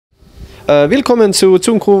Willkommen zu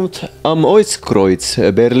Zukunft am Ostkreuz,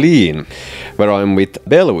 Berlin, where I'm with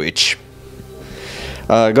Bellwitch.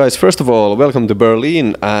 Guys, first of all, welcome to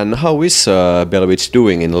Berlin. And how is Bellwitch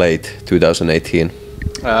doing in late 2018?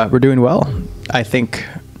 We're doing well. I think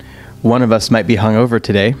one of us might be hungover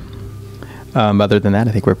today. Other than that,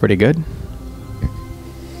 I think we're pretty good.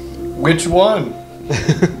 Which one?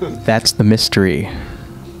 That's the mystery.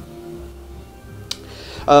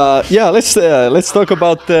 Let's talk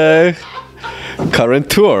about the current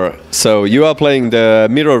tour. So you are playing the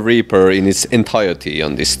Mirror Reaper in its entirety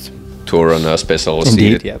on this tour on a special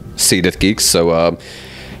seated gigs. So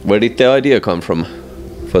where did the idea come from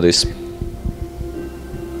for this?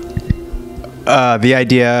 The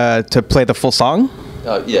idea to play the full song?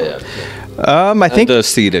 I think the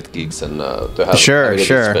seated gigs and to have sure.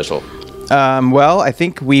 special. Well, I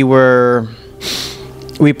think we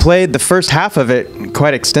played the first half of it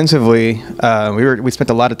quite extensively. We spent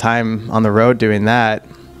a lot of time on the road doing that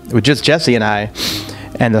with just Jesse and I,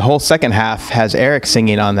 and the whole second half has Eric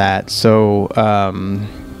singing on that. So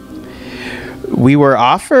we were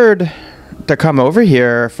offered to come over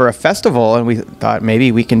here for a festival, and we thought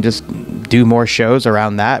maybe we can just do more shows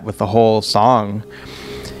around that with the whole song.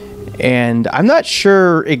 And I'm not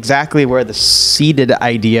sure exactly where the seated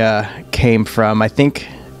idea came from. I think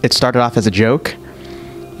it started off as a joke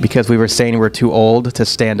because we were saying we're too old to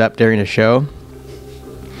stand up during a show.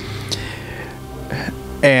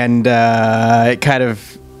 And it kind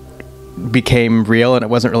of became real, and it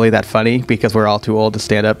wasn't really that funny because we're all too old to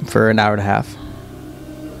stand up for an hour and a half.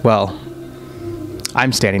 Well,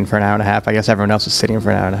 I'm standing for an hour and a half. I guess everyone else is sitting for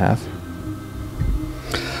an hour and a half.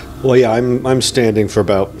 Well, yeah, I'm standing for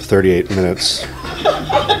about 38 minutes.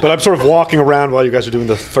 But I'm sort of walking around while you guys are doing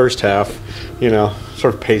the first half,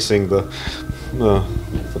 sort of pacing the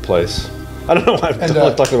place. I don't know why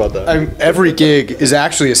I'm talking about that. Every gig is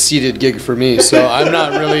actually a seated gig for me, so I'm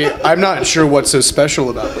not sure what's so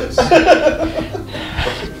special about this.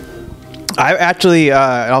 I actually, in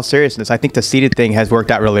all seriousness, I think the seated thing has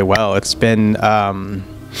worked out really well. It's been,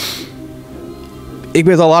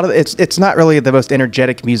 it's not really the most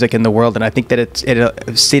energetic music in the world, and I think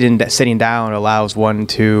that sitting down allows one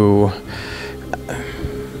to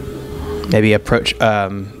maybe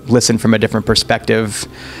listen from a different perspective.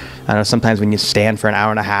 I know sometimes when you stand for an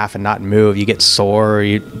hour and a half and not move, you get sore, or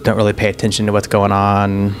you don't really pay attention to what's going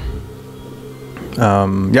on.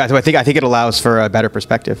 So I think it allows for a better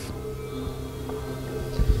perspective.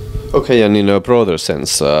 Okay, and in a broader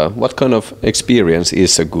sense, what kind of experience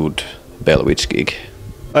is a good Bellwitch gig?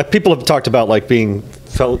 People have talked about like being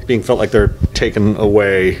felt like they're taken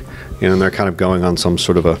away, and they're kind of going on some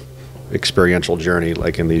sort of a experiential journey,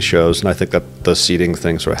 like in these shows. And I think that the seating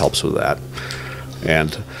thing sort of helps with that,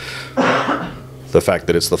 and the fact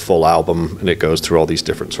that it's the full album and it goes through all these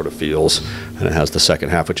different sort of feels, and it has the second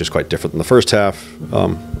half, which is quite different than the first half.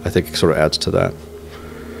 I think it sort of adds to that.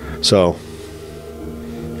 So,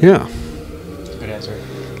 yeah. Good answer.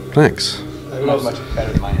 Thanks. That was much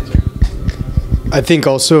better than my answer. I think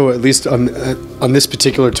also, at least on this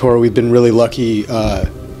particular tour, we've been really lucky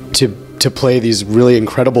to play these really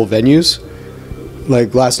incredible venues.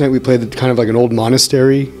 Like last night, we played kind of like an old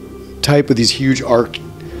monastery type with these huge arched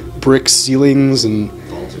brick ceilings and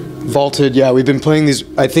vaulted. Yeah, we've been playing these.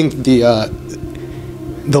 I think the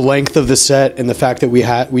length of the set and the fact that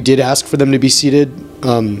we did ask for them to be seated.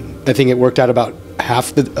 I think it worked out about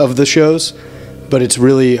half of the shows, but it's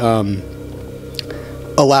really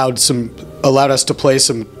allowed us to play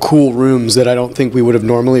some cool rooms that I don't think we would have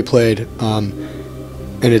normally played. And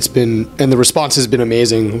the response has been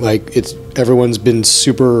amazing. Like everyone's been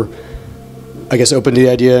super, I guess, open to the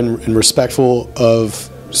idea and respectful of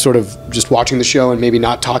sort of just watching the show and maybe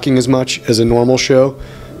not talking as much as a normal show.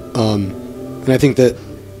 And I think that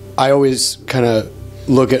I always kind of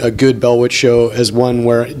look at a good Bellwitch show as one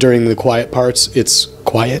where during the quiet parts, it's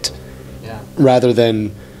quiet, rather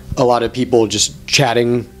than a lot of people just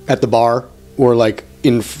chatting at the bar or like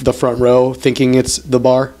in the front row thinking it's the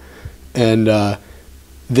bar. And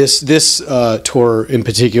this tour in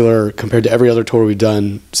particular, compared to every other tour we've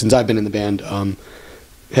done since I've been in the band,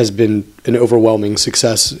 has been an overwhelming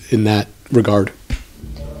success in that regard.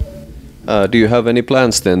 Do you have any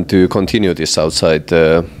plans then to continue this outside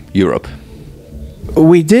Europe?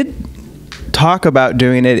 We did talk about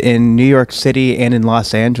doing it in New York City and in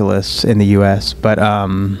Los Angeles in the U.S., but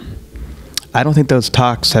I don't think those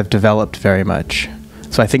talks have developed very much.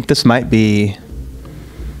 So I think this might be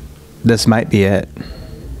it.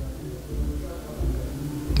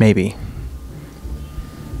 Maybe.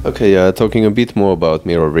 Okay, talking a bit more about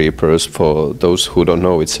Mirror Reapers, for those who don't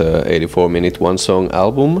know, it's a 84-minute one-song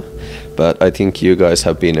album, but I think you guys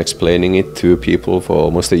have been explaining it to people for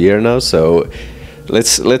almost a year now. So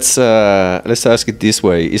let's ask it this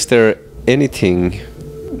way: is there anything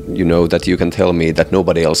that you can tell me that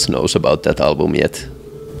nobody else knows about that album yet?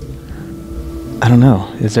 I don't know.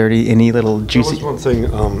 Is there any little juicy? There was one thing.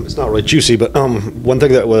 It's not really juicy, but one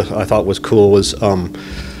thing that I thought was cool was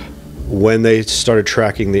when they started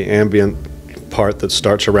tracking the ambient part that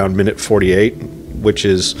starts around minute 48, which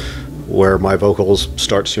is where my vocals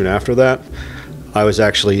start soon after that. I was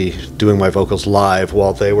actually doing my vocals live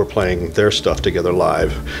while they were playing their stuff together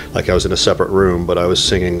live. Like I was in a separate room, but I was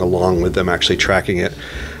singing along with them, actually tracking it.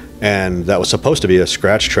 And that was supposed to be a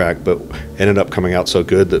scratch track, but ended up coming out so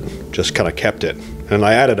good that just kind of kept it. And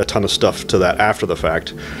I added a ton of stuff to that after the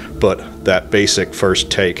fact, but that basic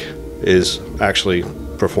first take is actually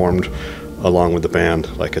performed along with the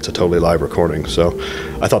band, like it's a totally live recording. So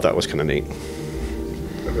I thought that was kind of neat.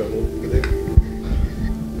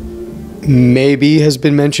 Maybe has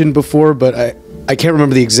been mentioned before, but I can't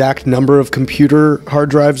remember the exact number of computer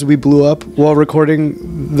hard drives we blew up while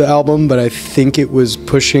recording the album, but I think it was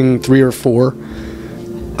pushing 3 or 4.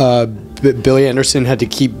 Billy Anderson had to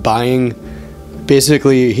keep buying,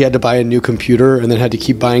 basically he had to buy a new computer and then had to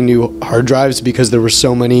keep buying new hard drives because there were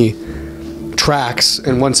so many tracks,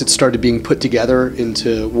 and once it started being put together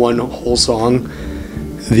into one whole song,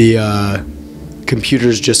 the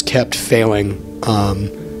computers just kept failing,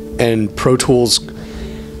 and Pro Tools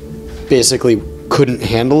basically couldn't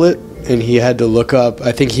handle it, and he had to look up,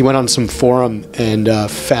 I think he went on some forum and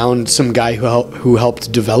found some guy who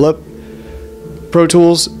helped develop Pro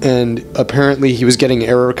Tools, and apparently he was getting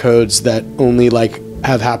error codes that only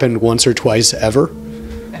have happened once or twice ever.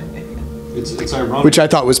 It's ironic. Which I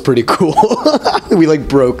thought was pretty cool. We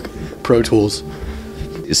broke Pro Tools.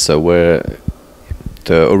 So where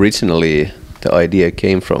originally the idea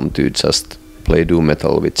came from to just play doom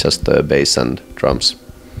metal with just the bass and drums?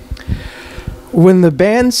 When the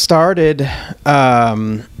band started,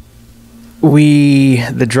 the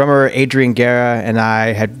drummer Adrian Guerra and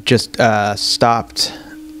I had just stopped.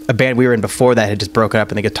 A band we were in before that had just broken up,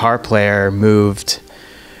 and the guitar player moved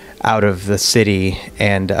out of the city,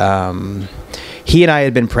 and he and I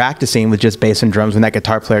had been practicing with just bass and drums when that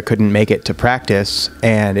guitar player couldn't make it to practice,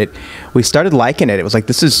 and we started liking it. It was like,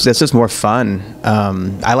 this is more fun.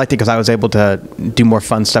 I liked it because I was able to do more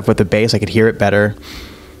fun stuff with the bass. I could hear it better,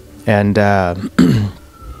 and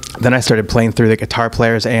then I started playing through the guitar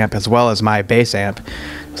player's amp as well as my bass amp.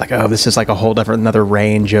 I was like, oh, this is like a whole different, another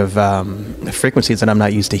range of frequencies that I'm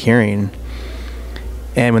not used to hearing.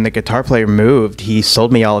 And when the guitar player moved, he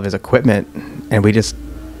sold me all of his equipment, and we just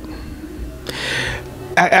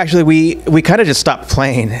actually we kind of just stopped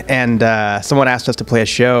playing. And someone asked us to play a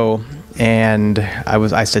show, and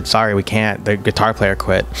I said, sorry, we can't. The guitar player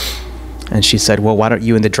quit. And she said, well, why don't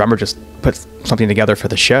you and the drummer just put something together for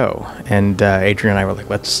the show? And Adrian and I were like,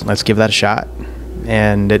 let's give that a shot.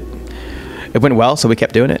 And it went well, so we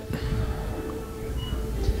kept doing it.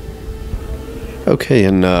 Okay,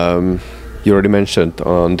 and you already mentioned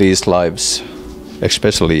on these lives,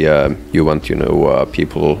 especially you want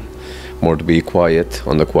people more to be quiet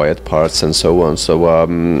on the quiet parts and so on.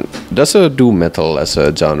 So does a doom metal as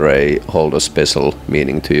a genre hold a special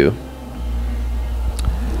meaning to you?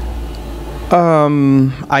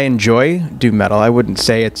 I enjoy doom metal. I wouldn't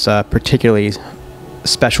say it's a particularly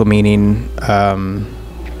special meaning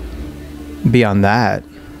beyond that.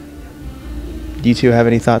 Do you two have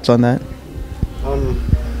any thoughts on that?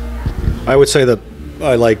 I would say that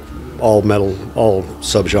I like all metal, all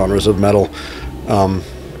subgenres of metal.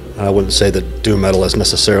 I wouldn't say that doom metal is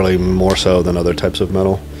necessarily more so than other types of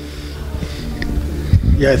metal.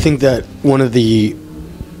 Yeah, I think that one of the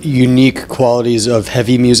unique qualities of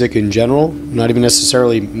heavy music in general, not even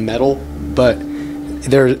necessarily metal, but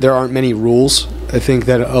there aren't many rules. I think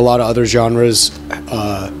that a lot of other genres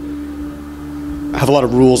have a lot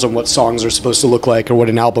of rules on what songs are supposed to look like, or what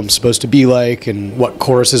an album's supposed to be like, and what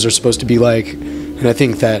choruses are supposed to be like. And I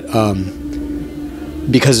think that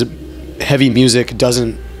because heavy music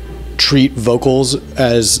doesn't treat vocals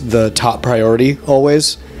as the top priority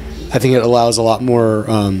always, I think it allows a lot more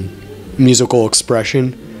musical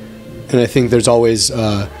expression. And I think there's always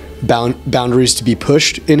boundaries to be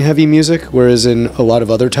pushed in heavy music, whereas in a lot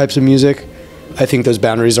of other types of music, I think those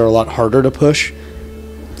boundaries are a lot harder to push.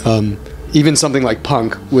 Even something like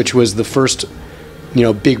punk, which was the first,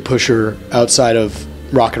 big pusher outside of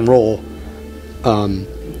rock and roll,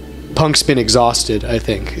 punk's been exhausted, I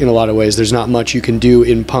think, in a lot of ways. There's not much you can do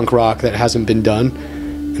in punk rock that hasn't been done.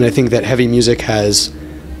 And I think that heavy music has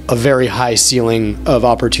a very high ceiling of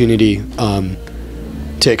opportunity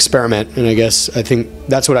to experiment. And I think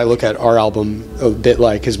that's what I look at our album a bit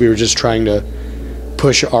like, is we were just trying to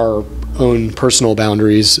push our own personal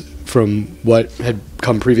boundaries from what had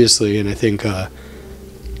come previously. And I think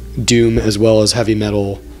doom as well as heavy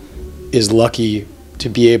metal is lucky to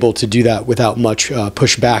be able to do that without much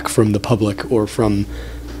pushback from the public or from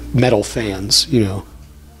metal fans, you know.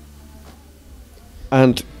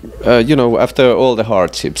 And you know, after all the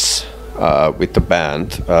hardships with the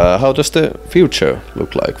band, how does the future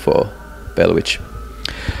look like for Bellwitch?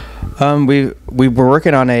 We were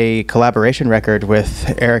working on a collaboration record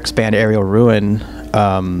with Eric's band Aerial Ruin,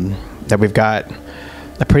 that we've got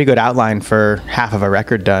a pretty good outline for half of a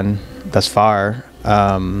record done thus far.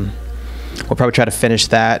 We'll probably try to finish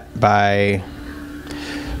that by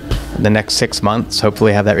the next 6 months,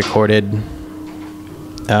 hopefully have that recorded.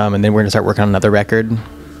 And then we're going to start working on another record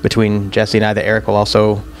between Jesse and I that Eric will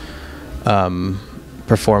also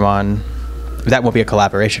perform on. That won't be a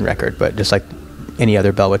collaboration record, but just like any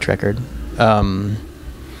other Bellwitch record.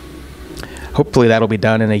 Hopefully that'll be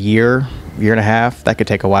done in a year and a half. That could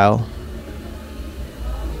take a while.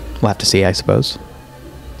 We'll have to see, I suppose.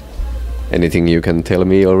 Anything you can tell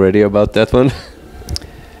me already about that one?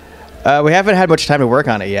 We haven't had much time to work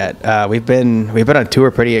on it yet. We've been on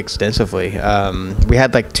tour pretty extensively. We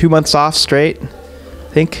had like 2 months off straight,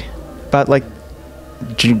 I think, about like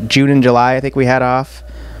June and July. I think we had off,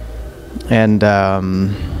 and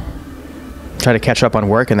try to catch up on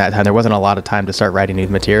work in that time. There wasn't a lot of time to start writing new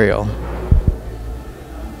material.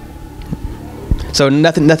 So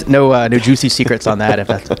nothing, no juicy secrets on that. If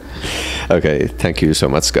that's okay. Thank you so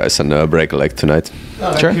much, guys, and break a leg tonight.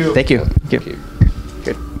 Sure. Thank you. Thank you.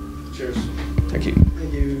 Good. Cheers. Thank you.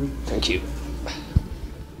 Thank you. Thank you.